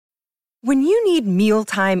When you need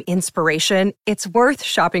mealtime inspiration, it's worth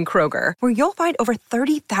shopping Kroger, where you'll find over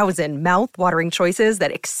 30,000 mouth-watering choices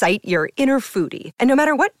that excite your inner foodie. And no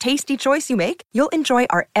matter what tasty choice you make, you'll enjoy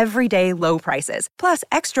our everyday low prices, plus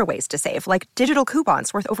extra ways to save, like digital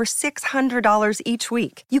coupons worth over $600 each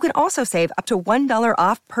week. You can also save up to $1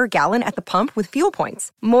 off per gallon at the pump with fuel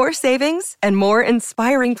points. More savings and more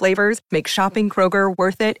inspiring flavors make shopping Kroger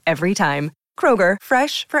worth it every time. Kroger,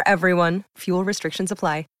 fresh for everyone. Fuel restrictions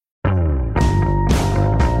apply.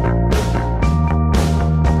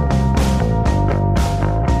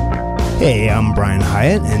 Hey, I'm Brian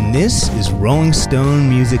Hyatt, and this is Rolling Stone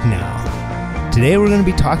Music Now. Today we're going to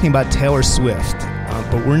be talking about Taylor Swift,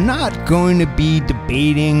 but we're not going to be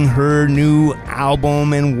debating her new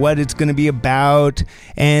album and what it's going to be about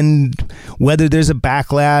and whether there's a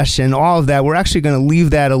backlash and all of that. We're actually going to leave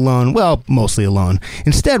that alone. Well, mostly alone.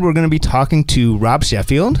 Instead, we're going to be talking to Rob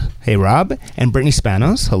Sheffield. Hey, Rob. And Brittany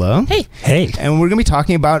Spanos. Hello. Hey. Hey. And we're going to be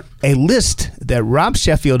talking about a list that Rob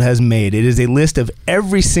Sheffield has made. It is a list of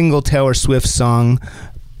every single Taylor Swift song,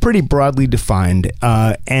 pretty broadly defined.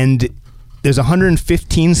 And there's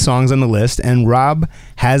 115 songs on the list, and Rob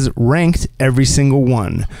has ranked every single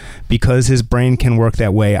one. Because his brain can work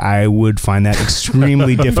that way, I would find that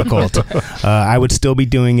extremely difficult. I would still be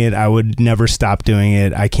doing it. I would never stop doing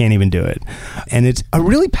it. I can't even do it. And it's a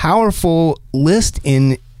really powerful list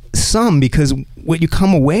in some, because what you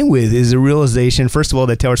come away with is a realization, first of all,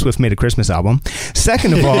 that Taylor Swift made a Christmas album.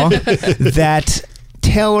 Second of all, that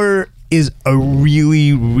Taylor is a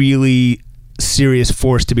really, really serious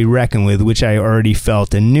force to be reckoned with, which I already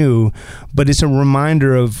felt and knew, but it's a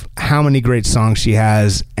reminder of how many great songs she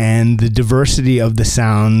has and the diversity of the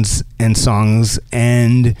sounds and songs,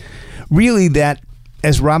 and really that,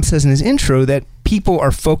 as Rob says in his intro, that people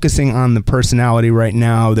are focusing on the personality right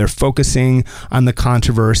now. They're focusing on the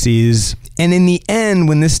controversies. And in the end,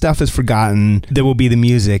 when this stuff is forgotten, there will be the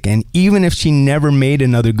music. And even if she never made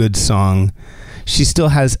another good song, she still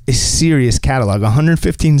has a serious catalog.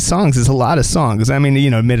 115 songs is a lot of songs. I mean,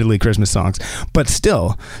 admittedly Christmas songs, but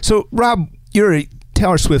still. So, Rob, you're a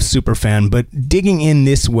Taylor Swift super fan, but digging in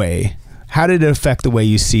this way, how did it affect the way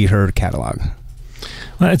you see her catalog?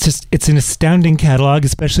 Well, it's an astounding catalog,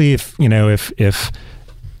 especially if you've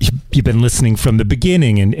been listening from the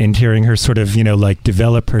beginning and hearing her sort of,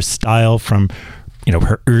 develop her style from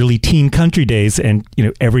her early teen country days, and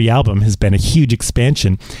every album has been a huge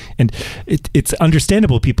expansion. And it's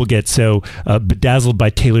understandable people get so bedazzled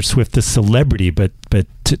by Taylor Swift the celebrity, but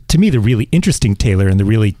to me the really interesting Taylor and the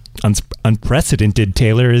really unprecedented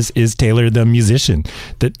Taylor is Taylor the musician.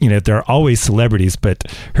 That there are always celebrities, but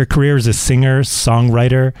her career as a singer,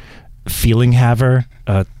 songwriter, feeling haver,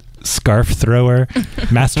 scarf thrower,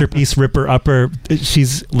 masterpiece ripper upper,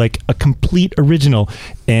 she's like a complete original.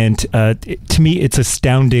 And to me it's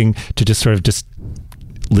astounding to just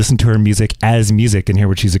listen to her music as music and hear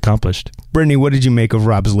what she's accomplished. Brittany, what did you make of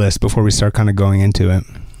Rob's list before we start kind of going into it?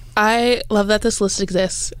 I love that this list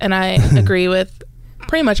exists, and I agree with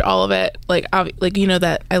pretty much all of it. Like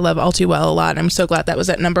that I love All Too Well a lot, and I'm so glad that was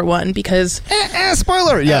at number one, because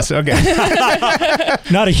spoiler. Yes, okay.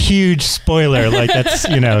 Not a huge spoiler, like that's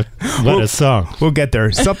a song. We'll get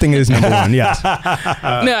there. Something is number one. Yes.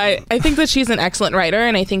 No, I think that she's an excellent writer,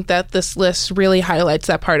 and I think that this list really highlights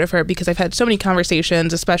that part of her, because I've had so many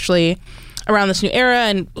conversations, especially around this new era,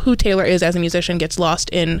 and who Taylor is as a musician gets lost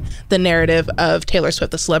in the narrative of Taylor Swift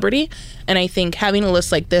the celebrity. And I think having a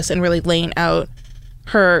list like this and really laying out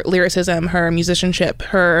her lyricism, her musicianship,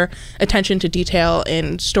 her attention to detail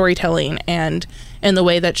in storytelling, and the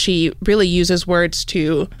way that she really uses words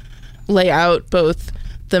to lay out both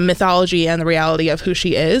the mythology and the reality of who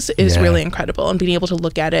she is really incredible. And being able to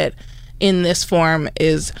look at it in this form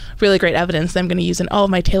is really great evidence that I'm going to use in all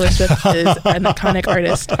of my Taylor Swift is an iconic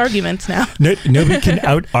artist arguments now. Nobody can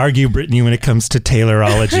out-argue Brittany when it comes to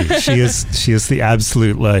Taylorology. She is the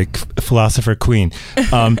absolute philosopher queen.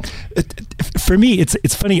 For me,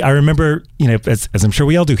 it's funny. I remember, as I'm sure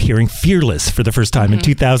we all do, hearing Fearless for the first time in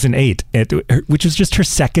 2008, which was just her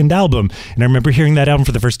second album. And I remember hearing that album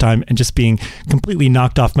for the first time and just being completely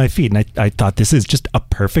knocked off my feet. And I thought, this is just a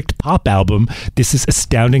perfect pop album. This is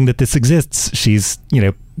astounding that this exists. She's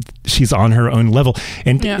on her own level.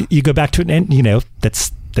 And you go back to it, and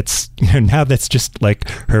that's now that's just like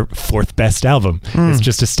her fourth best album. It's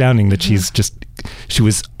just astounding that she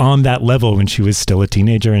was on that level when she was still a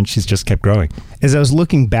teenager, and she's just kept growing. As I was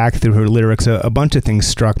looking back through her lyrics, a bunch of things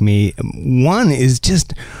struck me. One is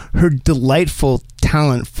just her delightful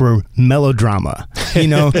talent for melodrama,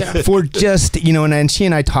 for just, and she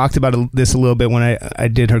and I talked about this a little bit when I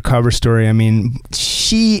did her cover story. I mean,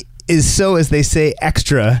 she is so, as they say,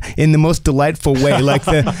 extra in the most delightful way. Like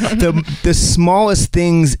the smallest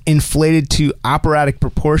things inflated to operatic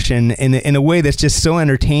proportion in a way that's just so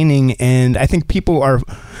entertaining. And I think people are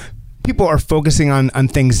focusing on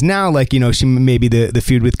things now, like, she maybe the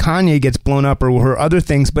feud with Kanye gets blown up, or her other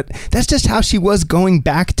things, but that's just how she was, going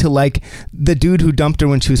back to like the dude who dumped her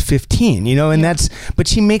when she was 15, and but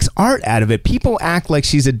she makes art out of it. People act like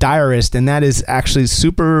she's a diarist, and that is actually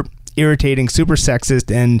super irritating, super sexist,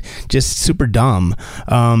 and just super dumb.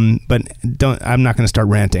 But I'm not going to start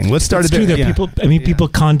ranting. Let's start. It's true that people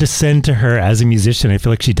condescend to her as a musician. I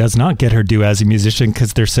feel like she does not get her due as a musician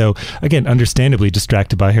because they're so, again, understandably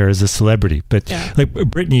distracted by her as a celebrity. But like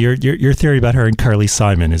Brittany, your theory about her and Carly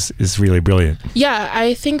Simon is really brilliant. Yeah,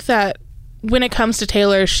 I think that when it comes to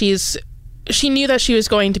Taylor, she knew that she was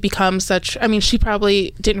going to become such. I mean, she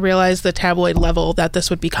probably didn't realize the tabloid level that this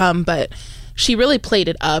would become, but she really played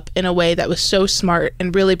it up in a way that was so smart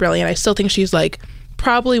and really brilliant. I still think she's like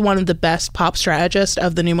probably one of the best pop strategists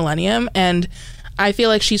of the new millennium. And I feel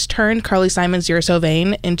like she's turned Carly Simon's You're So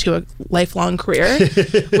Vain into a lifelong career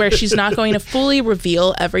where she's not going to fully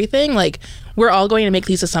reveal everything. Like, we're all going to make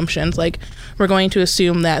these assumptions. Like, we're going to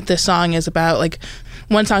assume that this song is about, like,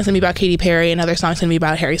 one song's going to be about Katy Perry, another song's going to be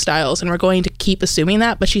about Harry Styles, and we're going to keep assuming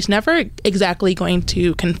that, but she's never exactly going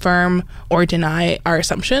to confirm or deny our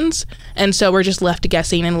assumptions. And so we're just left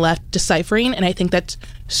guessing and left deciphering, and I think that's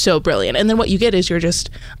so brilliant. And then what you get is you're just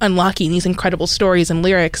unlocking these incredible stories and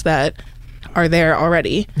lyrics that are there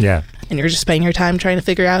already. Yeah. And you're just spending your time trying to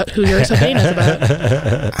figure out who You're So Vain is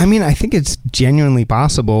about. I mean, I think it's genuinely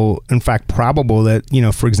possible, in fact, probable that,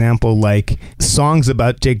 for example, like songs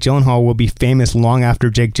about Jake Gyllenhaal will be famous long after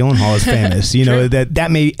Jake Gyllenhaal is famous.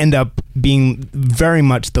 that may end up being very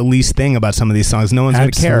much the least thing about some of these songs. No one's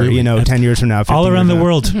going to care, 10 years from now. All around the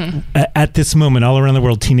world, at this moment, all around the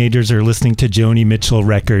world, teenagers are listening to Joni Mitchell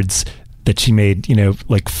records that she made,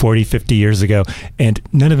 like 40, 50 years ago. And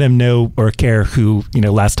none of them know or care who,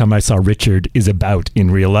 Last Time I Saw Richard is about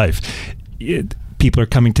in real life. People are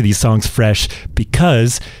coming to these songs fresh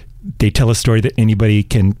because they tell a story that anybody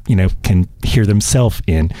can hear themselves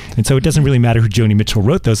in. And so it doesn't really matter who Joni Mitchell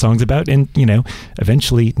wrote those songs about. And,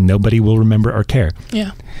 eventually nobody will remember or care.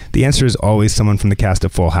 Yeah. The answer is always someone from the cast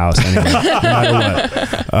of Full House, anyway, no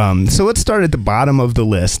matter what. So let's start at the bottom of the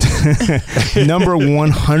list. Number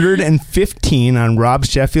 115 on Rob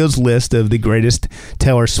Sheffield's list of the greatest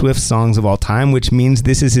Taylor Swift songs of all time, which means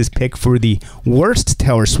this is his pick for the worst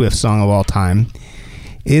Taylor Swift song of all time,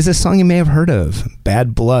 is a song you may have heard of,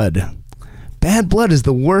 Bad Blood. Bad Blood is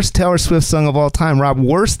the worst Taylor Swift song of all time, Rob.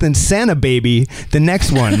 Worse than Santa Baby, the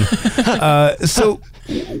next one. So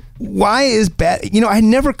why is Bad... I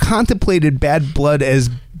never contemplated Bad Blood as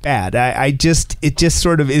bad. It just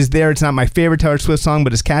sort of is there. It's not my favorite Taylor Swift song,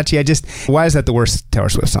 but it's catchy. Why is that the worst Taylor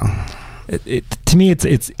Swift song? To me,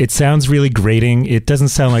 it sounds really grating. It doesn't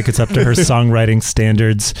sound like it's up to her songwriting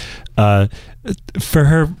standards. For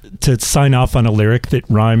her to sign off on a lyric that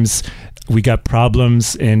rhymes, "We got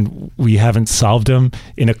problems and we haven't solved them,"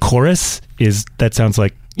 in a chorus, that sounds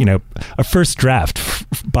like a first draft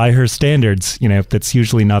by her standards. That's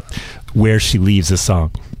usually not where she leaves a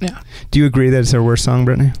song. Yeah. Do you agree that it's her worst song,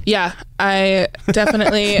 Brittany? Yeah, I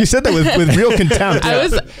definitely... You said that with real contempt. I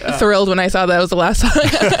was thrilled when I saw that was the last song.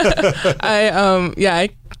 I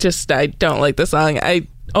don't like the song. I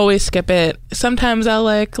always skip it. Sometimes I'll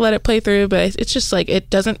let it play through, but it's just like it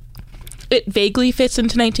vaguely fits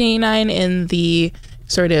into 1989 in the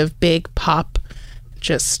sort of big pop,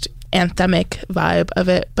 just anthemic vibe of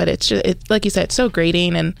it, but it's like you said, it's so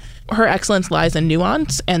grating, and her excellence lies in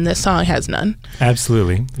nuance, and this song has none.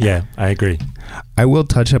 Absolutely. Yeah, I agree. I will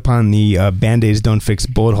touch upon the Band-Aids Don't Fix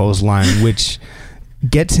Bullet Holes line, which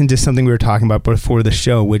gets into something we were talking about before the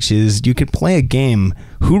show, which is you could play a game.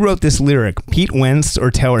 Who wrote this lyric, Pete Wentz or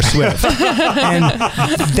Taylor Swift? And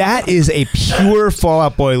that is a pure Fall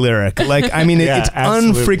Out Boy lyric. Like, I mean, it's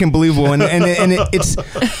unfreaking believable. And it's,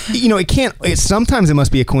 it can't, sometimes it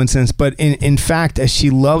must be a coincidence, but in fact, as she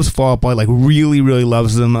loves Fall Out Boy, like really, really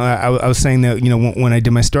loves them. I was saying that, when I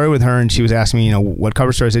did my story with her and she was asking me, what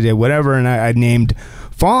cover stories I did, whatever, and I named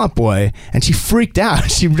Fall Out Boy, and she freaked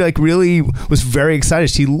out. She really was very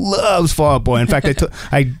excited. She loves Fall Out Boy. In fact,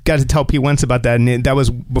 I got to tell Pete Wentz about that, and that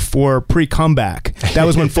was before pre-comeback. That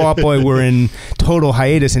was when Fall Out Boy were in total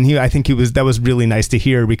hiatus, and that was really nice to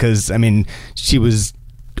hear, because I mean, she was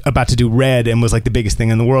about to do Red and was like the biggest thing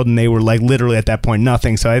in the world, and they were like literally at that point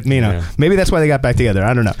nothing. So maybe that's why they got back together.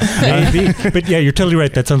 I don't know. Maybe. But yeah, you're totally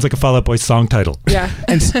right. That sounds like a Fall Out Boy song title. Yeah.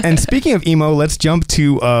 And speaking of emo, let's jump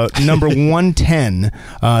to number 110.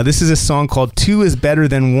 This is a song called 2 is Better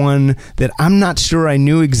Than 1 that I'm not sure I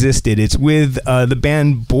knew existed. It's with the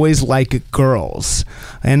band Boys Like Girls.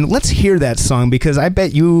 And let's hear that song, because I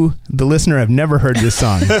bet you, the listener, have never heard this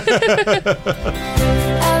song.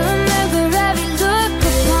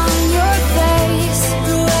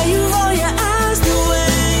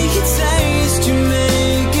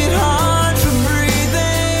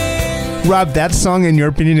 Rob, that song, in your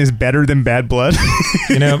opinion, is better than Bad Blood?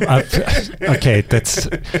 Okay,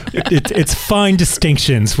 it's fine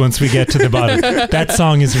distinctions once we get to the bottom. That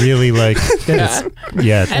song is really like,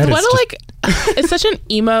 it's such an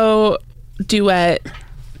emo duet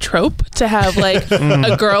trope to have like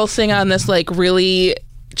a girl sing on this like really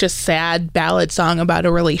just sad ballad song about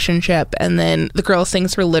a relationship, and then the girl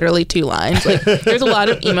sings for literally 2 lines. Like, there's a lot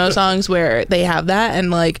of emo songs where they have that, and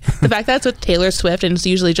like the fact that it's with Taylor Swift and it's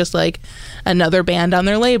usually just like another band on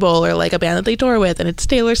their label or like a band that they tour with, and it's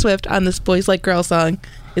Taylor Swift on this Boys Like Girls song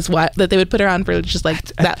is what that they would put her on for just like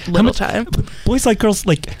that little time. Boys Like Girls,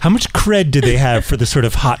 like, how much cred do they have for the sort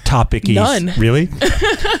of hot topic-y? None. Really?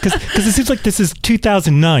 Because it seems like this is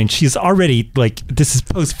 2009. She's already like, this is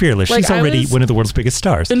post Fearless. Like, she's already one of the world's biggest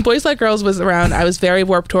stars. When Boys Like Girls was around, I was very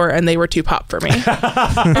Warped Tour, and they were too pop for me.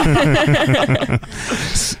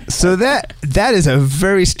 So that is a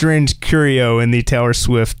very strange curio in the Taylor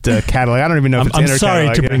Swift catalog. I don't even know if it's in her catalog. I'm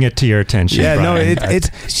sorry to bring it to your attention. Yeah, Brian. no,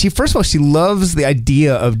 she, first of all, she loves the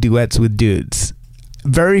idea of duets with dudes.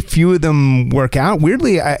 Very few of them work out.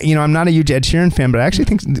 Weirdly, I'm not a huge Ed Sheeran fan, but I actually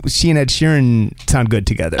think she and Ed Sheeran sound good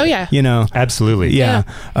together. Oh yeah, absolutely. Yeah.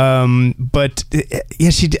 But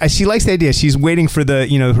she likes the idea. She's waiting for the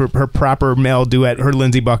her proper male duet, her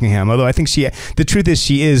Lindsey Buckingham. Although I think the truth is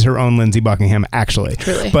she is her own Lindsey Buckingham actually.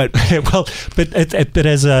 Truly. But but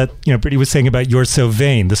as Brittany was saying about You're So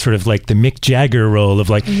Vain, the sort of like the Mick Jagger role of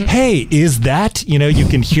like, hey, is that you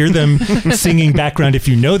can hear them singing background if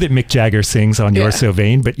you know that Mick Jagger sings on You're So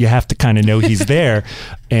Vain, but you have to kind of know he's there.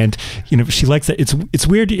 And she likes that. It's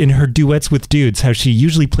weird in her duets with dudes how she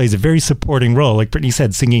usually plays a very supporting role, like Brittany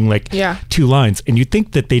said, singing like 2 lines, and you'd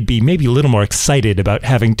think that they'd be maybe a little more excited about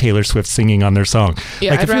having Taylor Swift singing on their song.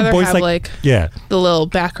 Yeah, like, I'd rather have the little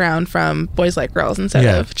background from Boys Like Girls instead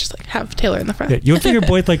of just like have Taylor in the front. Yeah, you would figure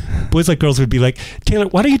Boys Like Girls would be like, Taylor,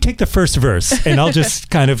 why don't you take the first verse and I'll just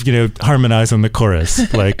kind of harmonize on the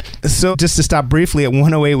chorus. Like, so just to stop briefly at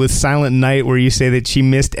 108 with Silent Night, where you say that she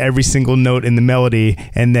missed every single note in the melody,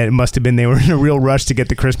 and that it must have been they were in a real rush to get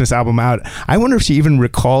the Christmas album out. I wonder if she even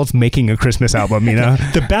recalls making a Christmas album.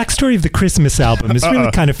 The backstory of the Christmas album is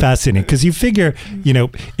really kind of fascinating, because you figure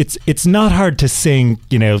it's not hard to sing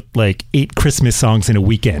like 8 Christmas songs in a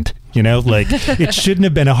weekend. It shouldn't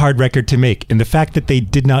have been a hard record to make, and the fact that they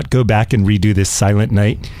did not go back and redo this Silent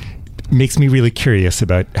Night makes me really curious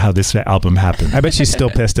about how this album happened. I bet she's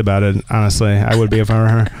still pissed about it, honestly. I would be if I were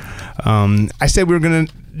her. I said we were going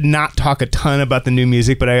to not talk a ton about the new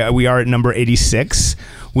music, but we are at number 86,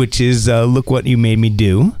 which is Look What You Made Me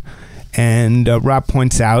Do. And Rob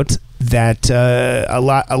points out that a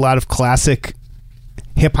lot of classic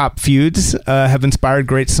hip-hop feuds have inspired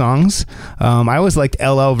great songs. I always liked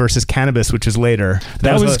LL versus Cannabis, which is later.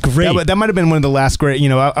 That was great. That might have been one of the last great,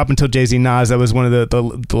 up until Jay-Z Nas, that was one of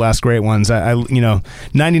the last great ones.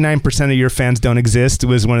 99% of Your Fans Don't Exist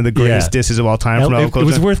was one of the greatest disses of all time. It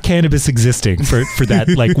was worth Cannabis existing for that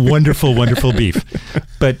like wonderful, wonderful beef.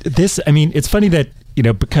 But this, it's funny that,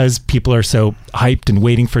 because people are so hyped and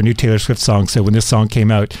waiting for a new Taylor Swift song, so when this song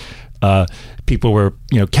came out, people were,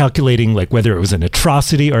 calculating like whether it was an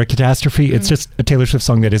atrocity or a catastrophe. Mm-hmm. It's just a Taylor Swift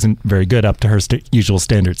song that isn't very good up to her usual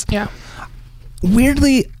standards. Yeah.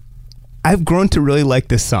 Weirdly, I've grown to really like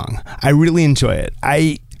this song. I really enjoy it.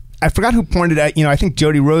 I forgot who pointed out, I think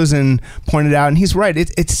Jody Rosen pointed out, and he's right,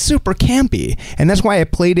 it's super campy. And that's why I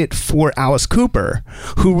played it for Alice Cooper,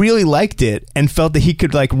 who really liked it and felt that he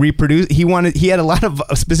could like reproduce. He had a lot of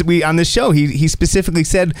specifically on this show, he specifically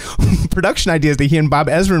said production ideas that he and Bob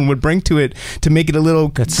Ezrin would bring to it to make it a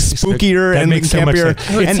little spookier and campier.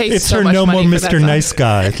 And it's her No More Mr. Nice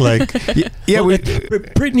Guy. Like,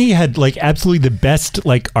 Brittany had like absolutely the best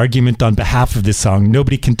like argument on behalf of this song.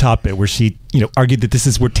 Nobody can top it, where she argued that this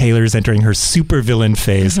is where Taylor is entering her supervillain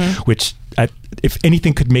phase, which if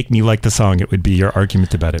anything could make me like the song, it would be your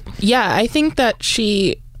argument about it. Yeah, I think that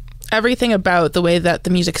everything about the way that the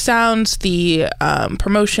music sounds, the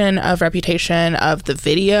promotion of Reputation, of the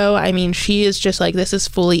video. I mean, she is just like, this is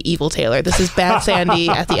fully evil Taylor. This is Bad Sandy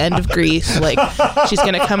at the end of Grease. Like, she's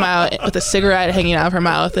going to come out with a cigarette hanging out of her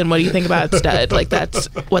mouth, and what do you think about Stud? Like, that's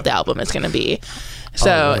what the album is going to be.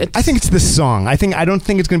 So I think it's the song. I don't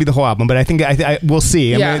think it's going to be the whole album, but I think we'll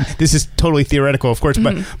see. I mean, this is totally theoretical, of course,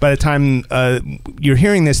 but by the time you're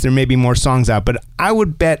hearing this, there may be more songs out. But I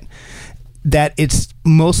would bet that it's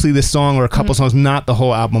mostly the song or a couple songs, not the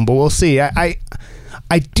whole album. But we'll see.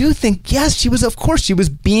 I do think, yes, she was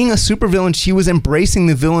being a supervillain. She was embracing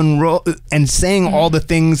the villain role and saying all the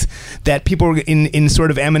things that people were in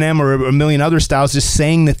sort of Eminem or a million other styles, just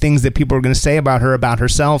saying the things that people were going to say about her, about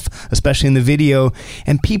herself, especially in the video.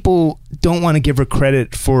 And people don't want to give her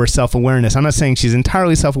credit for self-awareness. I'm not saying she's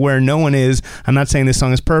entirely self-aware. No one is. I'm not saying this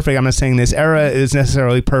song is perfect. I'm not saying this era is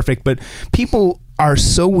necessarily perfect. But people are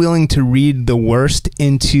so willing to read the worst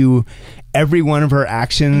into every one of her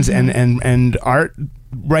actions and art.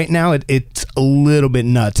 Right now, it's a little bit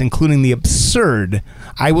nuts, including the absurd,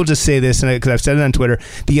 I will just say this because I've said it on Twitter,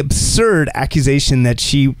 the absurd accusation that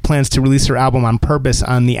she plans to release her album on purpose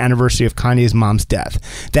on the anniversary of Kanye's mom's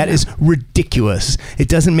death. That is ridiculous. It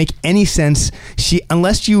doesn't make any sense.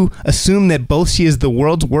 Unless you assume that both she is the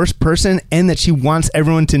world's worst person and that she wants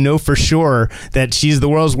everyone to know for sure that she's the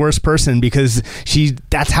world's worst person because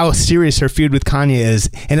that's how serious her feud with Kanye is.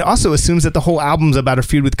 And it also assumes that the whole album's about her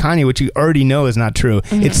feud with Kanye, which you already know is not true.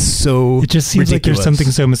 It's so It just seems ridiculous. like there's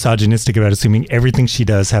something so misogynistic about assuming everything she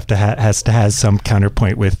does has to have some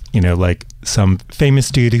counterpoint with, like some famous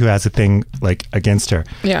dude who has a thing like against her.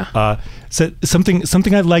 Yeah. So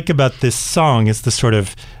something I like about this song is the sort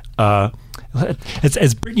of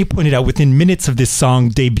as Brittany pointed out, within minutes of this song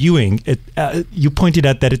debuting, you pointed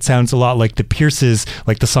out that it sounds a lot like the Pierces,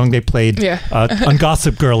 like the song they played on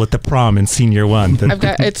Gossip Girl at the prom in Senior One. I've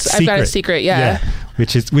got a secret, yeah.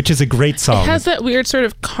 Which is a great song. It has that weird sort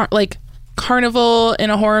of carnival in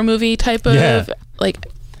a horror movie type of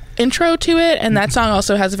intro to it, and that song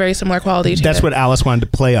also has a very similar quality to it. That's what Alice wanted to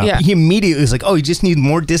play up. Yeah. He immediately was like, oh, you just need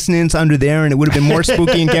more dissonance under there and it would have been more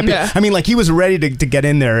spooky and campy. I mean, like, he was ready to get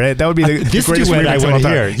in there. That would be the greatest duet I want to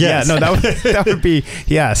hear. Yes. Yeah, no, that would be,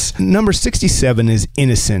 yes. Number 67 is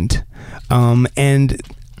Innocent. And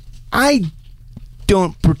I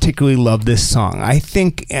don't particularly love this song. I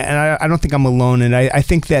think, and I don't think I'm alone, and I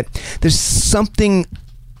think that there's something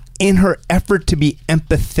in her effort to be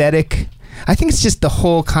empathetic. I think it's just the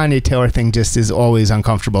whole Kanye Taylor thing just is always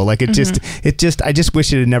uncomfortable. Like I just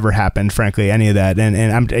wish it had never happened, frankly, any of that.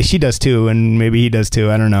 And she does too, and maybe he does too.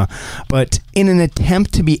 I don't know. But in an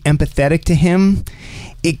attempt to be empathetic to him,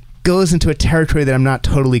 it goes into a territory that I'm not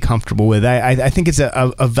totally comfortable with. I think it's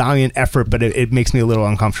a valiant effort, but it makes me a little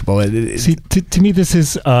uncomfortable. See, to me, this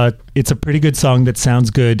is it's a pretty good song that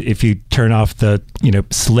sounds good if you turn off the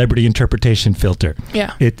celebrity interpretation filter.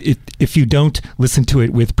 Yeah. If you don't listen to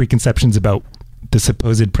it with preconceptions about the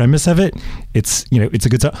supposed premise of it, it's a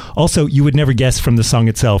good song. Also, you would never guess from the song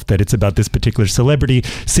itself that it's about this particular celebrity,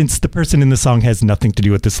 since the person in the song has nothing to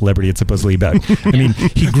do with the celebrity it's supposedly about. I mean,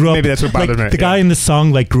 he grew up. Maybe that's what bothered me. The guy in the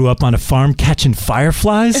song grew up on a farm catching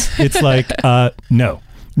fireflies. It's like no.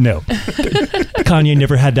 Kanye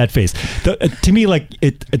never had that face. To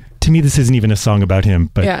me, this isn't even a song about him.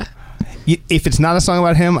 But yeah. If it's not a song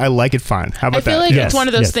about him, I like it fine. How about that? I feel like it's one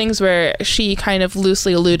of those things where she kind of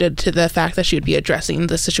loosely alluded to the fact that she would be addressing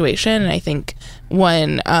the situation. And I think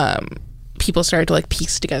when people started to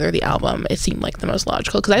piece together the album, it seemed like the most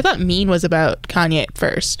logical. Because I thought Mean was about Kanye at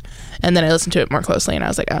first. And then I listened to it more closely and I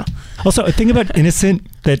was like, oh. Also, a thing about Innocent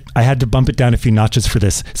that I had to bump it down a few notches for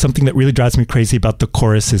this. Something that really drives me crazy about the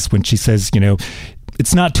chorus is when she says,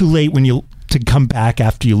 it's not too late to come back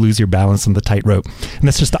after you lose your balance on the tightrope. And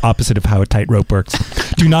that's just the opposite of how a tightrope works.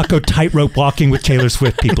 Do not go tightrope walking with Taylor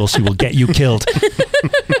Swift, people. She will get you killed.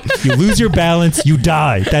 You lose your balance, you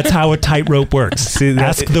die. That's how a tightrope works. See,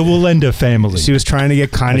 ask the Wallenda family. She was trying to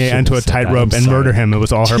get Kanye into a tightrope and murder him. It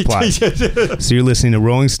was all her plot. So you're listening to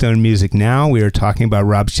Rolling Stone Music Now. We are talking about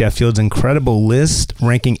Rob Sheffield's incredible list,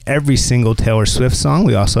 ranking every single Taylor Swift song.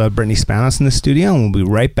 We also have Brittany Spanos in the studio, and we'll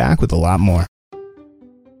be right back with a lot more.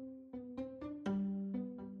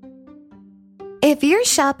 If you're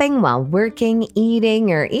shopping while working,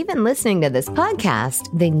 eating, or even listening to this podcast,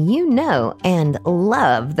 then you know and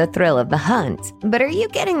love the thrill of the hunt. But are you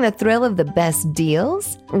getting the thrill of the best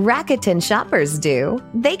deals? Rakuten shoppers do.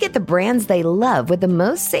 They get the brands they love with the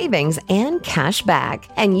most savings and cash back.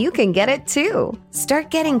 And you can get it too. Start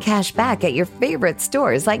getting cash back at your favorite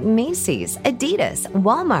stores like Macy's, Adidas,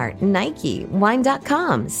 Walmart, Nike,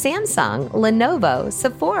 Wine.com, Samsung, Lenovo,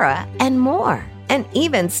 Sephora, and more. and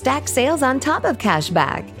even stack sales on top of cash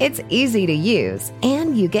back. It's easy to use,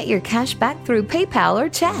 and you get your cash back through PayPal or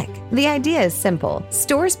check. The idea is simple.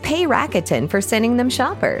 Stores pay Rakuten for sending them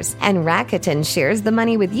shoppers, and Rakuten shares the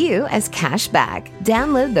money with you as cash back.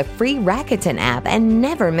 Download the free Rakuten app and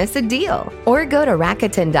never miss a deal. Or go to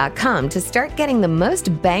Rakuten.com to start getting the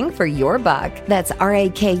most bang for your buck. That's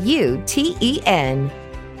RAKUTEN.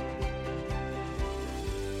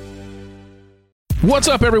 What's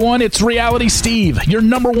up, everyone? It's Reality Steve, your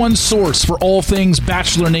number one source for all things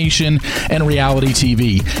Bachelor Nation and reality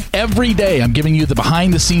TV. Every day, I'm giving you the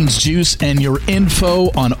behind-the-scenes juice and your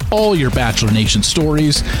info on all your Bachelor Nation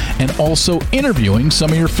stories, and also interviewing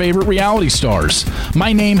some of your favorite reality stars.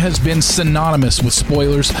 My name has been synonymous with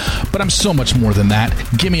spoilers, but I'm so much more than that.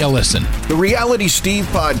 Give me a listen. The Reality Steve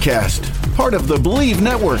Podcast, part of the Believe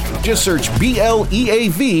Network. Just search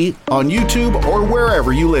BLEAV on YouTube or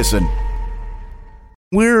wherever you listen.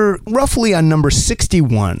 We're roughly on number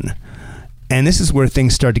 61, and this is where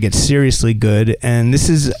things start to get seriously good, and this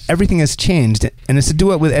is Everything Has Changed, and it's a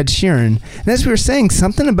duet with Ed Sheeran. And as we were saying,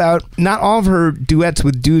 something about not all of her duets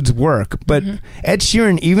with dudes work, but Ed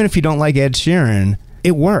Sheeran, even if you don't like Ed Sheeran,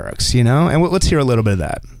 it works, you know? And let's hear a little bit of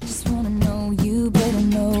that. Just wanna know, you better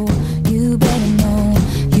know, you better know,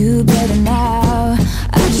 you better now.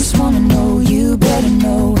 I just wanna know, you better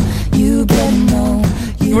know, you better know.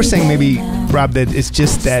 You were saying maybe, Rob, that it's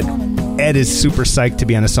just that Ed is super psyched to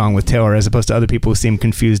be on a song with Taylor as opposed to other people who seem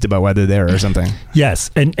confused about why they're there or something. Yes,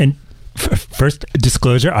 and first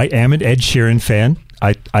disclosure, I am an Ed Sheeran fan.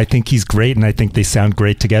 I think he's great, and I think they sound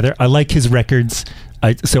great together. I like his records.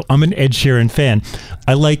 So I'm an Ed Sheeran fan.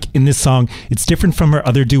 I like in this song, it's different from her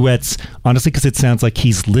other duets, honestly, because it sounds like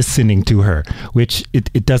he's listening to her, which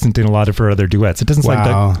it doesn't in a lot of her other duets. It doesn't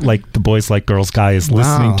sound like the Boys Like Girls guy is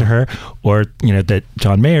listening to her, or that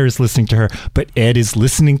John Mayer is listening to her, but Ed is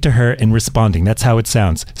listening to her and responding. That's how it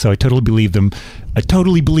sounds. So I totally believe them. I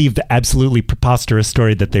totally believe the absolutely preposterous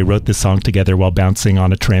story that they wrote this song together while bouncing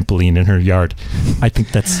on a trampoline in her yard. I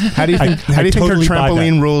think that's... How do you think her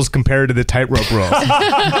trampoline rules compare to the tightrope rules?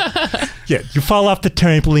 Yeah, you fall off the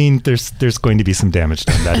trampoline, there's going to be some damage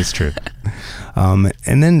done. That is true.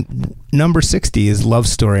 And then number 60 is Love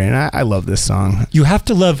Story, and I love this song. You have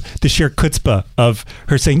to love the sheer chutzpah of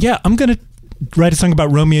her saying, yeah, I'm going to write a song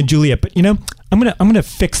about Romeo and Juliet, but I'm gonna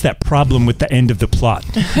fix that problem with the end of the plot.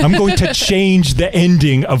 I'm going to change the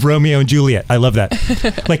ending of Romeo and Juliet. I love that.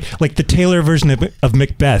 Like the Taylor version of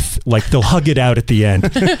Macbeth. Like they'll hug it out at the end.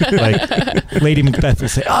 Like Lady Macbeth will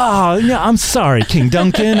say, "Oh, yeah, I'm sorry, King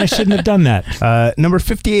Duncan. I shouldn't have done that." Number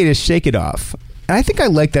 58 is Shake It Off. And I think I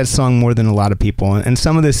like that song more than a lot of people. And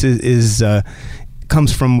some of this is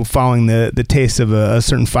comes from following the taste of a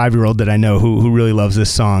certain 5-year-old that I know who really loves this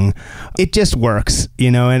song. It just works,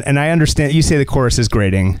 and I understand. You say the chorus is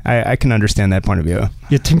grating. I can understand that point of view.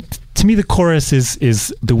 Yeah, to me, the chorus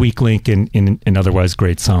is the weak link in an otherwise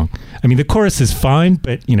great song. I mean, the chorus is fine,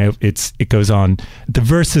 but it goes on. The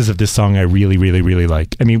verses of this song I really, really, really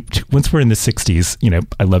like. I mean, once we're in the 60s,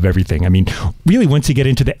 I love everything. I mean, really, once you get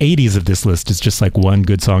into the 80s of this list, it's just like one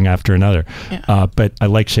good song after another. Yeah. But I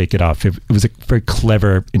like Shake It Off. It was a very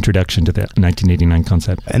clever introduction to the 1989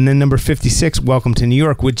 concept. And then number 56, Welcome to New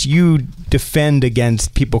York, which you defend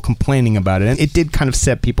against people complaining about it. And it did kind of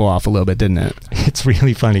set people off a little bit, didn't it? It's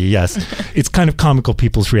really funny, yes. It's kind of comical,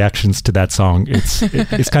 people's reactions to that song. It's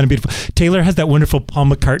kind of beautiful. Taylor has that wonderful Paul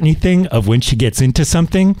McCartney thing of when she gets into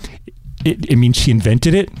something, it means she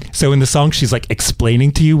invented it. So in the song, she's like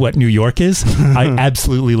explaining to you what New York is. I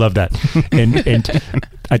absolutely love that. And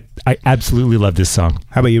I absolutely love this song.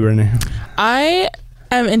 How about you, Brittany? I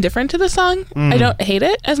am indifferent to the song. I don't hate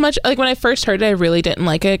it as much. Like when I first heard it, I really didn't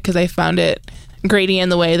like it because I found it grating in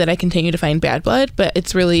the way that I continue to find Bad Blood. But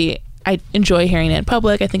it's really... I enjoy hearing it in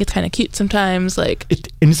public. I think it's kind of cute sometimes. And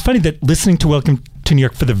it's funny that listening to Welcome to New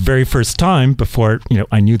York for the very first time before,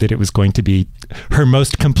 I knew that it was going to be her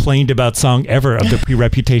most complained about song ever of the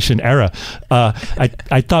pre-Reputation era.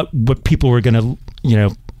 I thought what people were going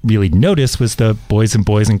to, really notice was the boys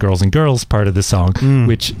and girls part of the song,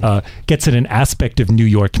 which gets at an aspect of New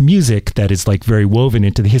York music that is like very woven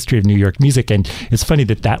into the history of New York music. And it's funny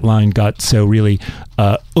that line got so really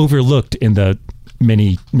overlooked in the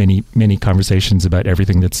many conversations about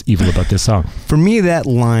everything that's evil about this song. For me, that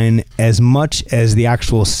line, as much as the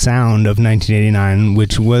actual sound of 1989,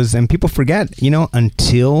 which was, and people forget,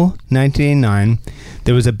 until 1989,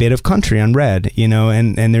 there was a bit of country on Red,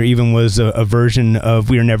 and there even was a version of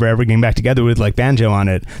We Are Never Ever Getting Back Together with like banjo on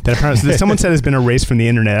it that apparently someone said has been erased from the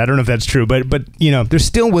internet. I don't know if that's true, but there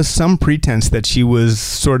still was some pretense that she was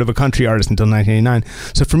sort of a country artist until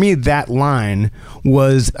 1989. So for me, that line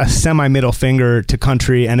was a semi-middle finger to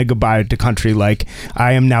country and a goodbye to country, like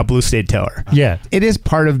I am now Blue State Taylor. Yeah. It is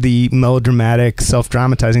part of the melodramatic,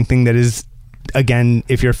 self-dramatizing thing that is, again,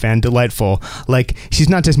 if you're a fan, delightful. Like, she's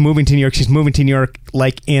not just moving to New York, she's moving to New York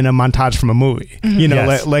like in a montage from a movie. You know,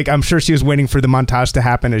 Yes. like I'm sure she was waiting for the montage to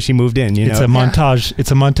happen as she moved in, you know? It's a montage.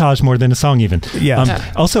 It's a montage more than a song even.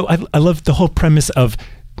 Yeah. Also, I love the whole premise of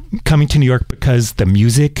coming to New York because the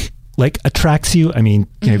music like attracts you. I mean,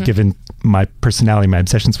 you know, given my personality, my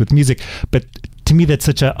obsessions with music, but to me, that's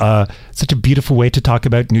such a beautiful way to talk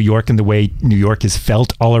about New York and the way New York is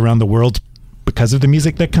felt all around the world because of the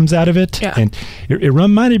music that comes out of it. Yeah. And it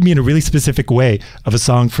reminded me in a really specific way of a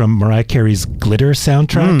song from Mariah Carey's Glitter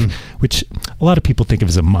soundtrack, which a lot of people think of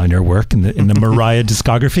as a minor work in the Mariah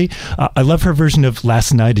discography. I love her version of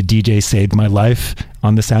Last Night a DJ Saved My Life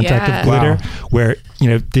on the soundtrack Yeah. of Glitter, Wow. where, you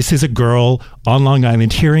know, this is a girl on Long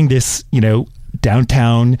Island hearing this, you know,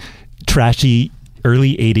 downtown trashy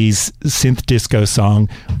early 80s synth disco song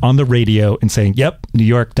on the radio and saying, yep, New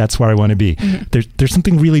York, that's where I want to be. There's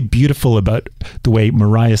something really beautiful about the way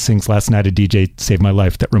Mariah sings Last Night a DJ Saved My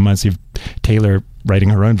Life that reminds me of Taylor writing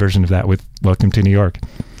her own version of that with Welcome to New York.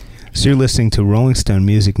 So you're listening to Rolling Stone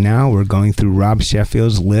Music Now. We're going through Rob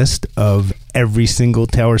Sheffield's list of every single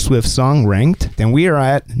Taylor Swift song ranked. And we are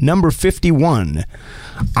at number 51,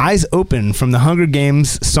 Eyes Open from the Hunger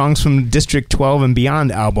Games Songs from District 12 and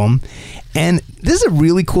Beyond album. And this is a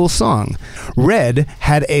really cool song. Red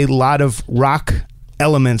had a lot of rock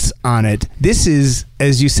elements on it. This is,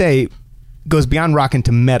 as you say, goes beyond rock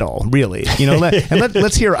into metal, really. You know,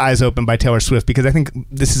 let's hear Eyes Open by Taylor Swift, because I think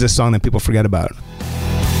this is a song that people forget about.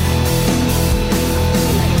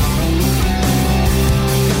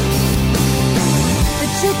 The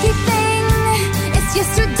tricky thing is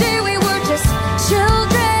yesterday we were just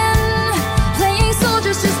children, playing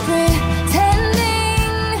soldiers, just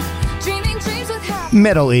pretending, dreaming dreams with happy.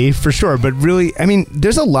 Metal-y for sure, but really, I mean,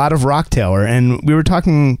 there's a lot of rock Taylor, and we were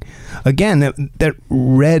talking again that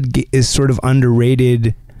Red is sort of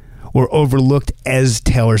underrated or overlooked as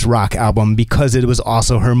Taylor's rock album because it was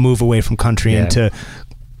also her move away from country into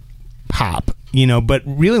pop, you know. But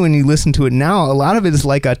really, when you listen to it now, a lot of it is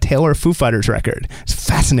like a Taylor Foo Fighters record. It's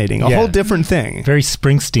fascinating, a whole different thing. Very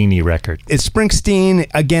Springsteen-y record. It's Springsteen,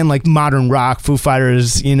 again, like modern rock, Foo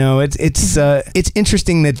Fighters, you know. It's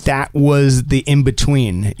interesting that was the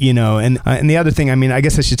in-between, you know. And the other thing, I mean, I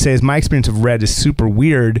guess I should say, is my experience of Red is super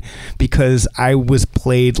weird because I was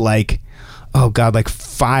played like, oh God, like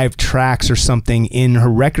 5 tracks or something in her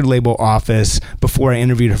record label office before I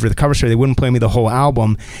interviewed her for the cover story. They wouldn't play me the whole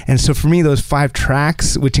album. And so for me, those 5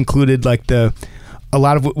 tracks, which included like a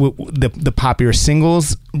lot of the popular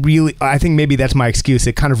singles, really, I think maybe that's my excuse.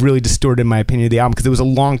 It kind of really distorted my opinion of the album because it was a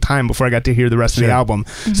long time before I got to hear the rest of the album.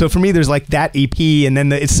 So for me, there's like that EP, and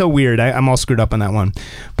then it's so weird. I'm all screwed up on that one.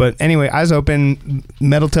 But anyway, Eyes Open,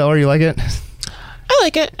 Metal Taylor, you like it? I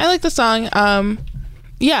like it. I like the song.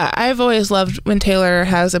 Yeah, I've always loved when Taylor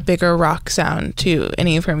has a bigger rock sound to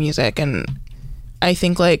any of her music, and I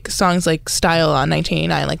think like songs like Style on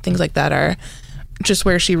 1989, like things like that are just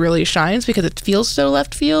where she really shines because it feels so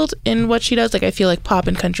left field in what she does. Like I feel like pop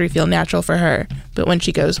and country feel natural for her, but when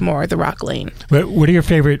she goes more the rock lane. What are your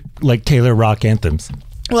favorite like Taylor rock anthems?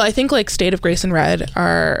 Well, I think like State of Grace and Red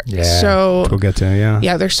are so... We'll get to,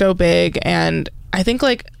 Yeah, they're so big, and I think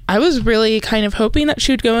like I was really kind of hoping that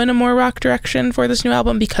she would go in a more rock direction for this new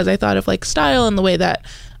album because I thought of like Style and the way that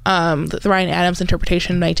the Ryan Adams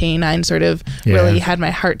interpretation of 1989 sort of really had my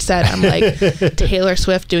heart set on like Taylor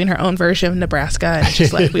Swift doing her own version of Nebraska, and it's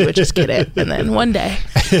just like we would just get it, and then one day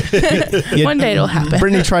it'll happen.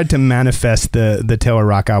 Brittany tried to manifest the Taylor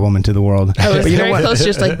rock album into the world. I was But you know very what? close,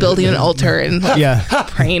 just like building an altar and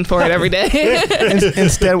praying for it every day.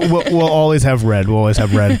 Instead, we'll always have Red. We'll always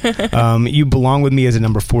have Red. You Belong With Me is at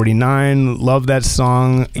number 49. Love that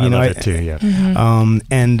song. I love it too, yeah.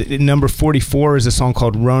 And number 44 is a song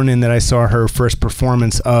called Ronin that I saw her first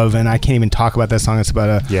performance of, and I can't even talk about that song. It's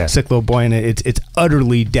about a sick little boy, and it's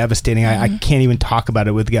utterly devastating. I can't even talk about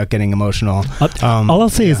it without getting emotional. All I'll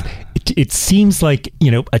say is it seems like,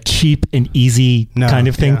 you know, a cheap and easy kind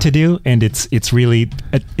of thing to do, and it's really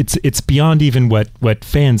it's beyond even what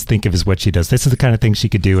fans think of as what she does. This is the kind of thing she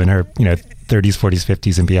could do in her, you know, 30s, 40s,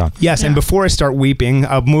 50s, and beyond. Yes, and before I start weeping,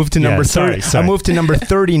 I'll move to number 30. I'll move to number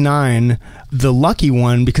 39, The Lucky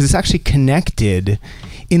One, because it's actually connected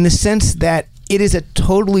in the sense that it is a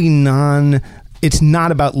totally it's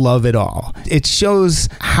not about love at all. It shows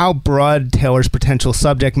how broad Taylor's potential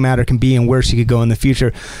subject matter can be and where she could go in the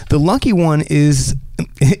future. The Lucky One is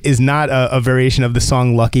is not a variation of the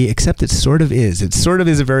song Lucky, except it sort of is. It sort of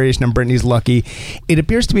is a variation of Britney's Lucky. It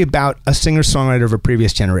appears to be about a singer-songwriter of a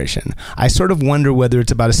previous generation. I sort of wonder whether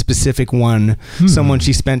it's about a specific one, someone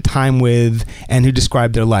she spent time with and who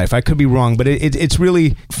described their life. I could be wrong, but it's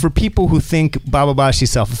really for people who think, blah, blah, blah,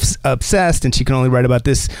 she's self-obsessed and she can only write about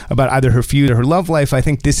this, about either her feud or her love life. I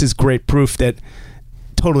think this is great proof that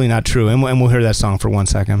totally not true. And we'll hear that song for 1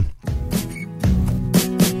 second.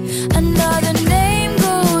 Another name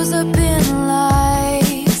goes up in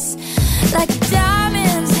lights like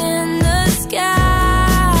diamonds in the sky.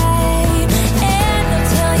 And they'll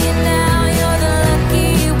tell you now you're the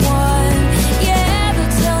lucky one. Yeah,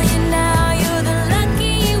 they'll tell you now you're the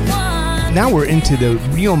lucky one. Now we're into the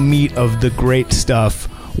real meat of the great stuff.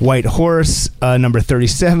 White Horse, number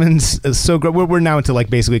 37. So great. We're now into like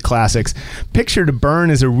basically classics. Picture to Burn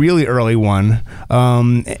is a really early one.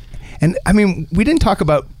 And I mean, we didn't talk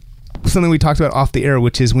about something we talked about off the air,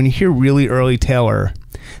 which is when you hear really early Taylor,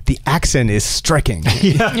 the accent is striking.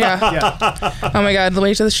 Yeah. Oh my God, the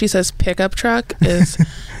way she says pickup truck is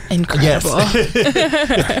incredible.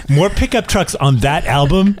 Yes. More pickup trucks on that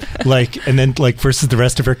album, and then versus the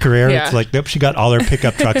rest of her career. Yeah. It's like, nope, she got all her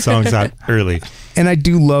pickup truck songs out early. And I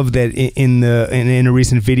do love that in a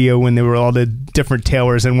recent video when there were all the different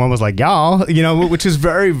Taylors and one was like, y'all, which is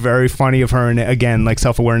very, very funny of her. And again, like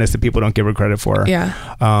self-awareness that people don't give her credit for. Yeah.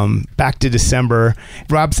 Back to December.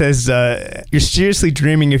 Rob says, you're seriously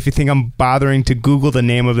dreaming if you think I'm bothering to Google the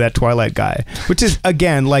name of that Twilight guy, which is,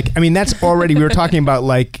 again, that's already, we were talking about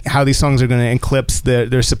how these songs are going to eclipse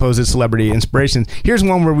their supposed celebrity inspirations. Here's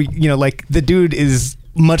one where we, the dude is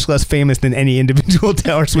much less famous than any individual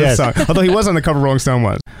Taylor Swift song, although he was on the cover of Rolling Stone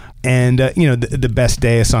was. And the Best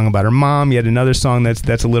Day, a song about her mom, yet another song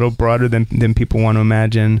that's a little broader than people want to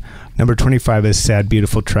imagine. Number 25 is Sad,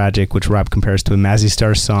 Beautiful, Tragic, which Rob compares to a Mazzy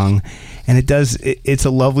Star song, and it's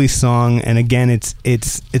a lovely song, and again it's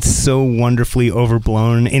so wonderfully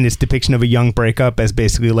overblown in its depiction of a young breakup as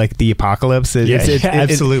basically like the apocalypse.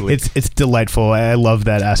 Absolutely. It's delightful. I love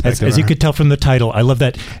that aspect. As you could tell from the title, I love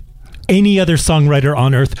that. Any other songwriter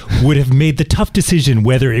on earth would have made the tough decision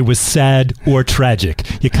whether it was sad or tragic.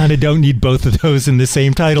 You kind of don't need both of those in the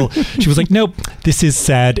same title. She was like, nope, this is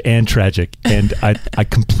sad and tragic. And I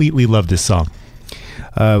completely love this song.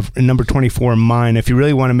 Number 24, Mine. If you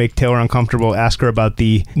really want to make Taylor uncomfortable, ask her about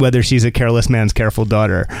whether she's a careless man's careful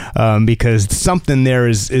daughter, because something there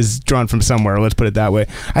is drawn from somewhere. Let's put it that way.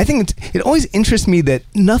 I think it always interests me that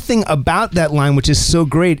nothing about that line, which is so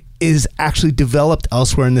great, is actually developed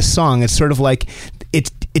elsewhere in the song. It's sort of like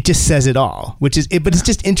it just says it all, but it's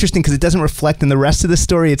just interesting because it doesn't reflect in the rest of the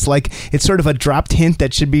story. It's like it's sort of a dropped hint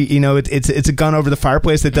that should be, it's a gun over the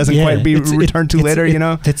fireplace that doesn't quite be returned to later.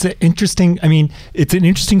 It's an interesting. I mean, it's an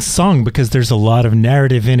interesting song because there's a lot of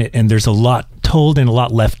narrative in it, and there's a lot told and a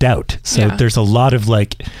lot left out. So there's a lot of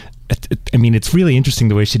it's really interesting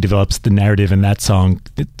the way she develops the narrative in that song,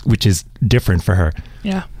 which is different for her.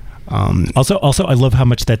 Yeah. Also, I love how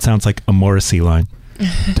much that sounds like a Morrissey line.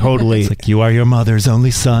 Totally. It's like, you are your mother's only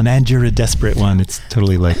son and you're a desperate one. It's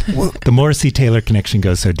totally like the Morrissey-Taylor connection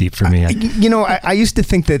goes so deep for me. I used to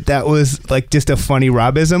think that was like just a funny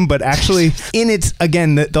Robism, but actually in its,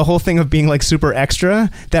 again, the whole thing of being like super extra,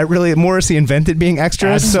 that really Morrissey invented being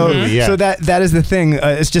extra. So that is the thing.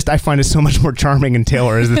 It's just, I find it so much more charming in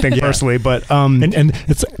Taylor is the thing personally, but and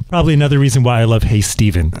it's probably another reason why I love Hey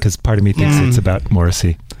Stephen, because part of me thinks it's about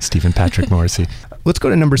Morrissey, Stephen Patrick Morrissey. Let's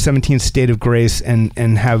go to number 17, State of Grace, and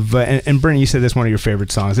have and Brittany, you said that's one of your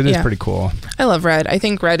favorite songs. It is pretty cool. I love Red. I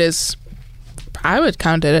think Red is, I would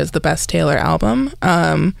count it as the best Taylor album.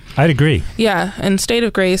 I'd agree. Yeah, and State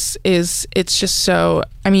of Grace it's just so,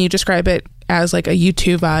 you describe it as like a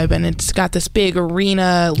U2 vibe, and it's got this big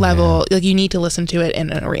arena level, like you need to listen to it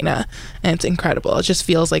in an arena, and it's incredible. It just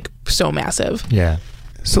feels like so massive. Yeah.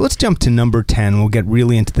 So let's jump to number 10. We'll get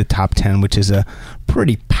really into the top 10, which is a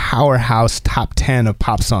pretty powerhouse top 10 of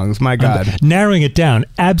pop songs. My God. Narrowing it down,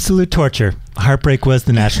 absolute torture. Heartbreak was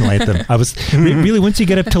the national anthem. I was really, once you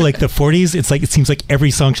get up to like the 40s, it's like, it seems like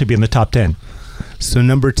every song should be in the top 10. So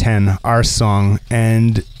number 10, Our Song.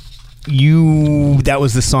 And that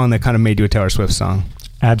was the song that kind of made you a Taylor Swift song.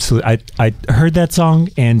 Absolutely. I heard that song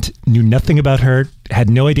and knew nothing about her,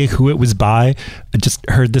 had no idea who it was by. I just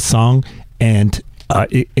heard the song and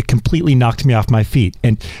it completely knocked me off my feet.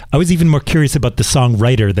 And I was even more curious about the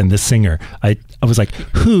songwriter than the singer. I was like,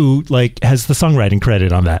 who has the songwriting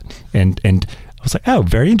credit on that? And I was like, oh,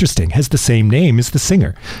 very interesting. Has the same name as the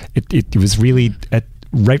singer. It was really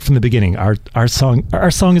right from the beginning. Our song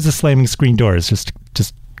is a slamming screen door. It's just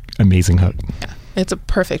amazing hook. Yeah. It's a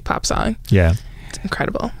perfect pop song. Yeah. It's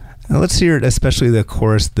incredible. Let's hear it, especially the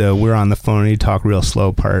chorus, the "We're on the phone and you talk real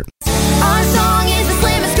slow" part. Our song is a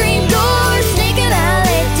slam and scream door, sneaking out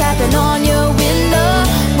late, tapping on your window.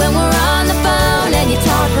 When we're on the phone and you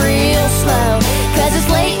talk real slow, 'cause it's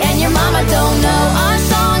late and your mama don't know. Our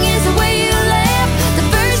song is the way you laugh. The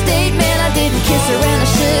first date, man, I didn't kiss her and I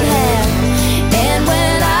should have. And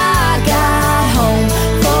when I got home,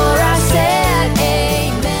 for I said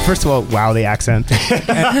amen. First of all, wow, the accent.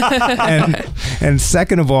 and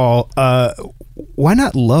second of all, why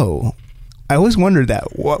not low? I always wondered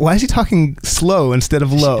that. Why is he talking slow instead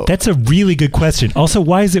of low? That's a really good question. Also,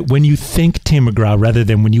 why is it when you think Tim McGraw rather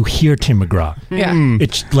than when you hear Tim McGraw? Yeah.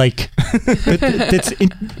 It's like,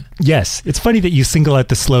 yes, it's funny that you single out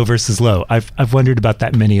the slow versus low. I've wondered about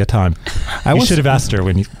that many a time. You should have asked her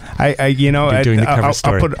when you. You're doing the cover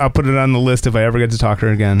story. I'll put it on the list if I ever get to talk to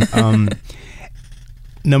her again.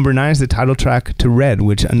 Number 9 is the title track to Red,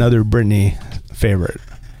 which another Britney favorite.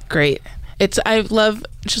 Great. I love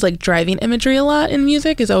just like driving imagery a lot in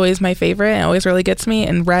music is always my favorite. It always really gets me.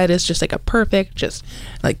 And Red is just like a perfect, just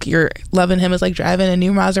like you're loving him as like driving a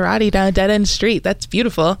new Maserati down a dead end street. That's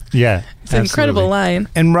beautiful. Yeah. It's an incredible line.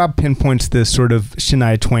 And Rob pinpoints this sort of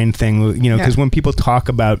Shania Twain thing, because when people talk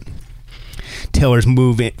about Taylor's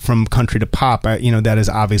move from country to pop, that is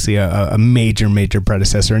obviously a major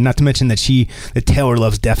predecessor, and not to mention that Taylor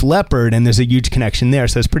loves Def Leppard, and there's a huge connection there.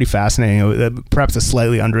 So it's pretty fascinating. Perhaps a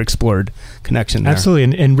slightly underexplored connection there.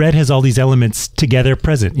 Absolutely, and Red has all these elements together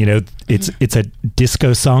present. It's a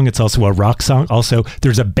disco song. It's also a rock song. Also,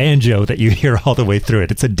 there's a banjo that you hear all the way through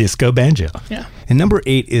it. It's a disco banjo. Yeah. And number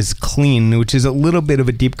 8 is Clean, which is a little bit of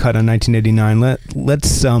a deep cut on 1989.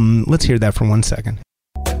 Let's hear that for 1 second.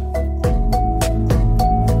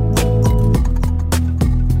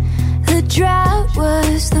 Drought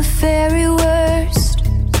was the very worst.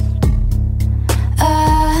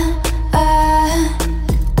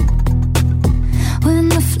 When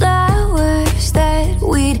the flowers that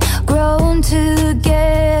we'd grown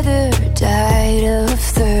together died of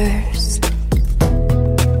thirst.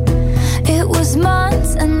 It was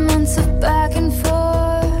months and months of back and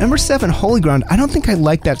forth. Number 7, Holy Ground. I don't think I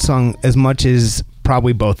like that song as much as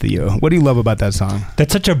probably both of you. What do you love about that song?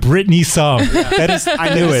 That's such a Britney song.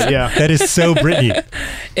 I knew it. Yeah. That is so Britney.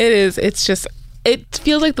 It is. It's just, it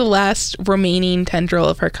feels like the last remaining tendril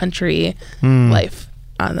of her country life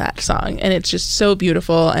on that song. And it's just so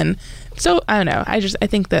beautiful. And so, I don't know. I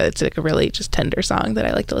think that it's like a really just tender song that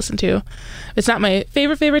I like to listen to. It's not my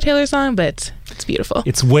favorite Taylor song, but it's beautiful.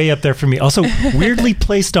 It's way up there for me. Also, weirdly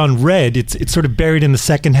placed on Red. It's sort of buried in the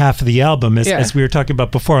second half of the album. As we were talking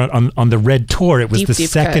about before on the Red tour, it was the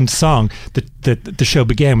second song that the show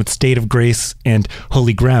began with State of Grace and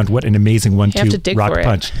Holy Ground. What an amazing 1-2 rock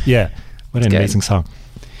punch. Yeah. What an amazing song.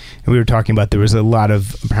 And we were talking about there was a lot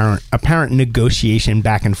of apparent negotiation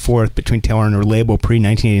back and forth between Taylor and her label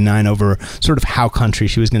pre-1989 over sort of how country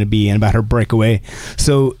she was going to be and about her breakaway.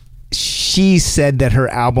 So she said that her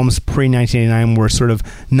albums pre-1989 were sort of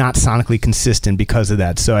not sonically consistent because of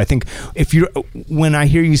that. So I think when I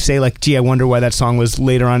hear you say like, gee, I wonder why that song was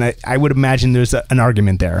later on, I would imagine there's an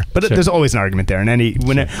argument there. But there's always an argument there. And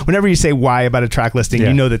whenever you say why about a track listing,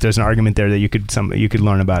 you know that there's an argument there that you could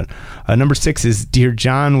learn about. Number 6 is Dear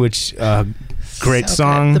John, which great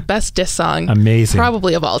song. The best diss song. Amazing.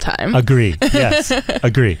 Probably of all time. Agree. Yes.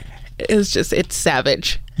 Agree. It's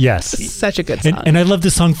savage. Yes. It's such a good song. And I loved the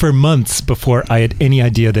song for months before I had any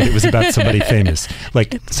idea that it was about somebody famous.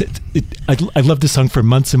 Like, I loved the song for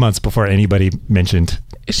months and months before anybody mentioned.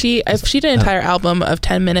 If she did an entire album of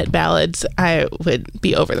 10-minute ballads, I would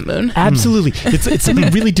be over the moon. Absolutely. It's something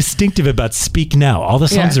really distinctive about Speak Now. All the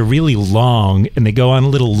songs are really long, and they go on a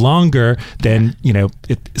little longer than, an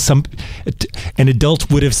adult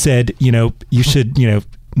would have said, you should,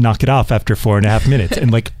 knock it off after 4.5 minutes. And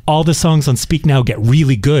like all the songs on Speak Now get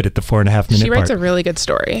really good at the 4.5 minute part. She writes a really good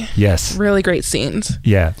story. Yes. Really great scenes.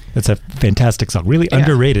 Yeah. It's a fantastic song. Really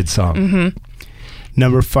underrated song. Mm-hmm.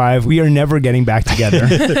 Number 5, We Are Never Getting Back Together.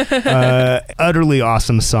 Utterly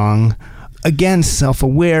awesome song. Again,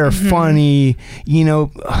 self-aware, funny,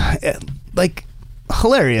 like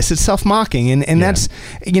hilarious. It's self-mocking. And that's,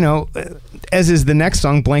 as is the next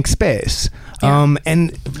song, Blank Space.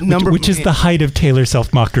 Which is the height of Taylor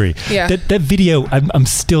self-mockery. Yeah. That video, I'm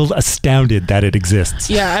still astounded that it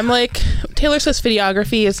exists. Yeah, I'm like, Taylor Swift's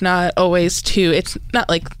videography is not always it's not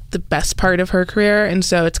like the best part of her career, and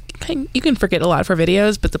so you can forget a lot of her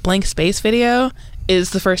videos, but the Blank Space video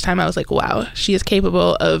is the first time I was like, wow, she is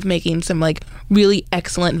capable of making some like really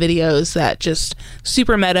excellent videos that just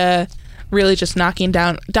super meta, really just knocking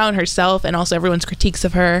down herself and also everyone's critiques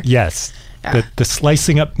of her. Yes. The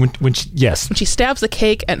slicing up when she, yes. When she stabs the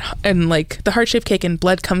cake and like the heart-shaped cake and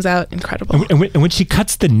blood comes out, incredible. And when she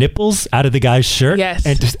cuts the nipples out of the guy's shirt, yes.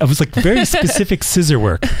 And I was like, very specific scissor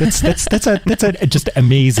work. That's a just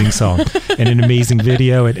amazing song and an amazing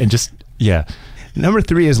video and just, yeah. Number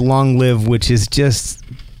 3 is Long Live, which is just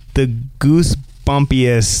the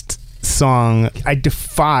goosebumpiest song. I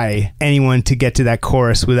defy anyone to get to that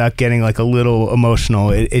chorus without getting like a little emotional.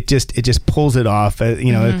 It just pulls it off.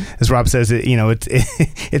 You know, as Rob says,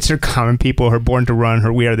 it's her Common People, her Born to Run,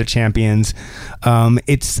 her We Are the Champions.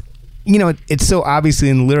 It's, you know, it's so obviously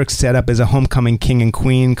in the lyrics set up as a homecoming king and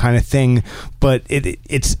queen kind of thing, but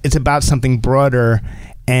it's about something broader,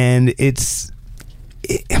 and it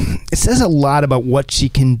says a lot about what she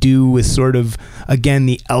can do with sort of, again,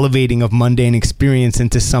 the elevating of mundane experience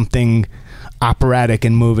into something operatic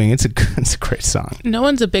and moving. It's a great song. No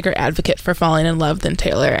one's a bigger advocate for falling in love than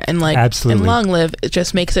Taylor, and like Absolutely. in Long Live, it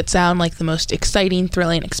just makes it sound like the most exciting,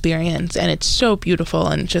 thrilling experience, and it's so beautiful,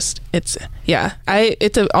 and just it's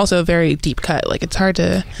also a very deep cut. Like it's hard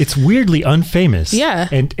to. It's weirdly unfamous. Yeah,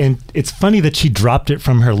 and it's funny that she dropped it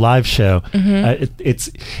from her live show. Mm-hmm.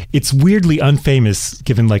 It's weirdly unfamous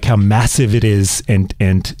given like how massive it is and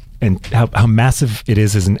how massive it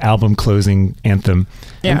is as an album closing anthem.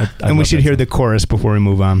 Yeah. And we should hear the chorus before we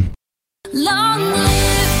move on. Long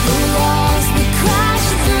live the walls we crash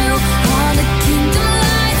through, all the kingdom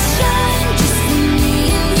lights shine just for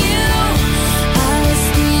me and you. I was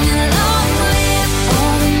screaming, long live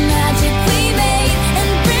all the magic we made,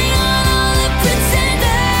 and bring on all the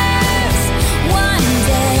pretenders. One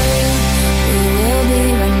day we will be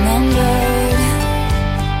remembered.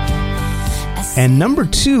 And number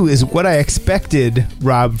 2 is what I expected,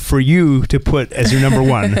 Rob, for you to put as your number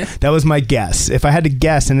 1. That was my guess. If I had to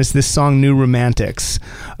guess, and it's this song New Romantics,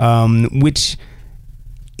 which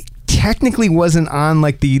technically wasn't on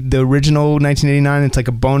like the original 1989. It's like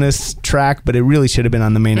a bonus track, but it really should have been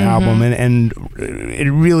on the main album. And it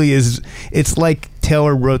really is. It's like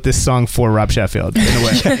Taylor wrote this song for Rob Sheffield in a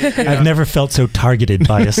way. I've never felt so targeted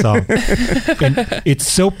by a song. And it's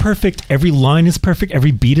so perfect. Every line is perfect.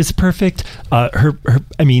 Every beat is perfect. I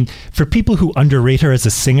mean, for people who underrate her as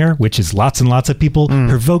a singer, which is lots and lots of people,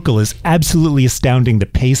 her vocal is absolutely astounding. The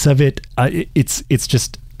pace of it, it's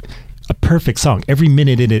just a perfect song. Every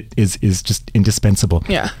minute in it is just indispensable.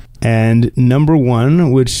 Yeah. And number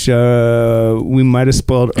 1, which we might have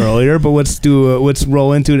spoiled earlier, but let's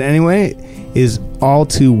roll into it anyway, is All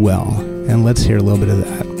Too Well. And let's hear a little bit of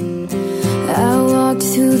that. I walked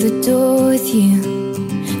through the door with you.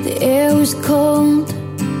 The air was cold,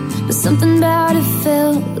 but something about it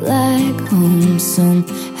felt like home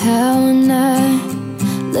somehow. And I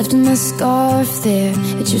left my scarf there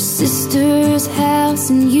at your sister's house,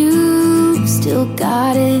 and you still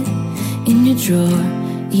got it in your drawer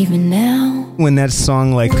even now. When that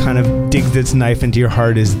song like kind of digs its knife into your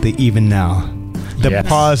heart is the even now. The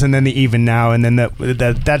pause and then the even now, and then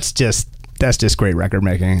that's just great record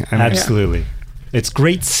making. I mean, absolutely. It's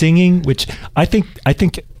great singing, which I think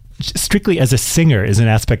strictly as a singer is an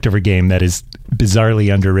aspect of her game that is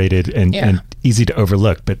bizarrely underrated and easy to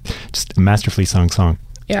overlook, but just a masterfully sung song.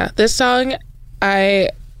 Yeah, this song, I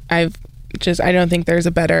don't think there's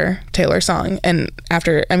a better Taylor song. And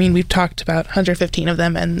we've talked about 115 of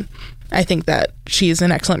them, and I think that she's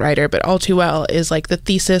an excellent writer, but All Too Well is like the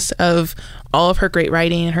thesis of all of her great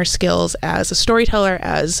writing and her skills as a storyteller,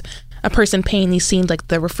 as a person painting these scenes, like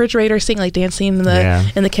the refrigerator scene, like dancing in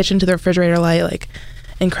the kitchen to the refrigerator light, like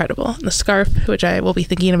incredible. And the scarf, which I will be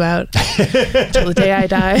thinking about until the day I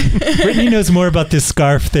die. Brittany knows more about this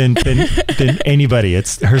scarf than anybody.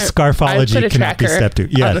 It's her scarfology cannot be stepped to.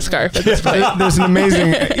 On the scarf at this point. There's an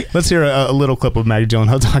amazing. Let's hear a little clip of Maggie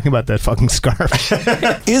Gyllenhaal talking about that fucking scarf.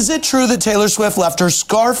 Is it true that Taylor Swift left her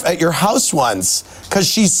scarf at your house once? Because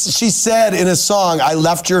she said in a song, "I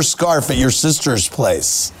left your scarf at your sister's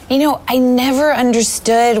place." You know, I never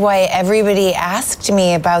understood why everybody asked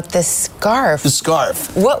me about this scarf. The scarf.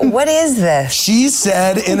 What is this? She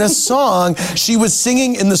said in a song, she was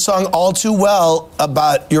singing in the song All Too Well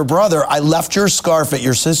about your brother, "I left your scarf at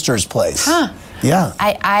your sister's place." Huh. Yeah.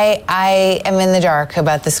 I am in the dark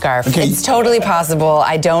about the scarf. Okay. It's totally possible.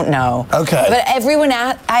 I don't know. Okay. But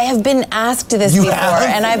I have been asked this before,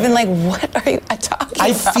 and I've been like, what are you talking about?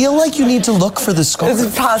 I feel like you need to look for the scarf.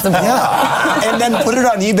 It's possible. Yeah. And then put it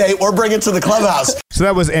on eBay or bring it to the clubhouse. So So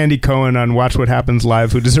that was Andy Cohen on Watch What Happens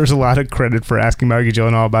Live, who deserves a lot of credit for asking Maggie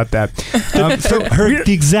Gyllenhaal about that. The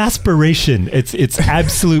exasperation, it's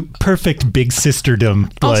absolute perfect big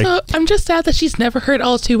sisterdom. Also, I'm just sad that she's never heard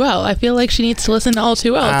All Too Well. I feel like she needs to listen to All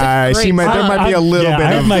Too Well. It's a great song. There might be a little bit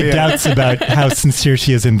I have of my doubts about how sincere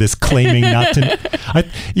she is in this claiming not to.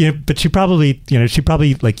 But she probably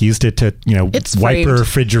like used it to It's wipe framed. her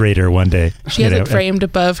refrigerator one day. She has it framed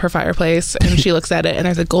above her fireplace, and she looks at it, and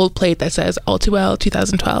there's a gold plate that says All Too Well 2012.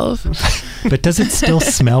 But does it still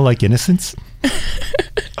smell like innocence?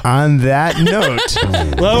 On that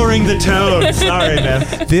note, lowering the tone. Sorry,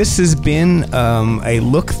 man. This has been a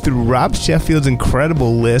look through Rob Sheffield's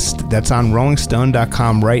incredible list that's on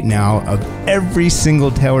RollingStone.com right now of every single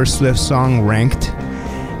Taylor Swift song ranked.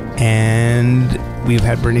 And we've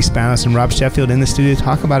had Brittany Spanos and Rob Sheffield in the studio to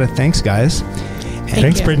talk about it. Thanks, guys.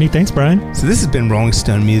 Thanks, Brittany. Thanks, Brian. So this has been Rolling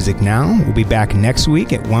Stone Music Now. We'll be back next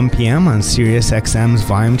week at 1 p.m. on Sirius XM's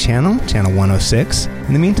Volume channel 106.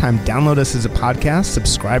 In the meantime, download us as a podcast,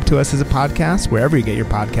 subscribe to us as a podcast, wherever you get your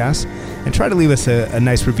podcasts, and try to leave us a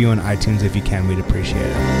nice review on iTunes if you can. We'd appreciate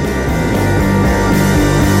it.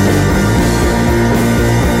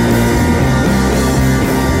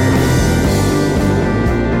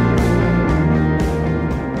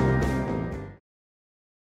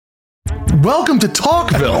 Welcome to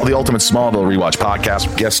Talkville, the ultimate Smallville rewatch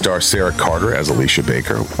podcast. Guest star Sarah Carter as Alicia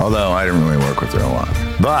Baker, although I didn't really work with her a lot.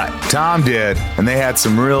 But Tom did, and they had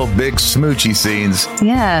some real big smoochy scenes.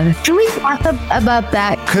 Yeah. Can we talk about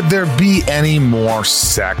that? Could there be any more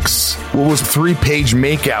sex? What was a 3-page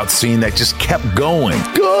makeout scene that just kept going?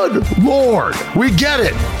 Good Lord, we get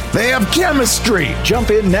it. They have chemistry. Jump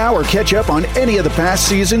in now or catch up on any of the past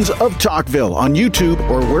seasons of Talkville on YouTube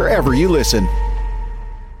or wherever you listen.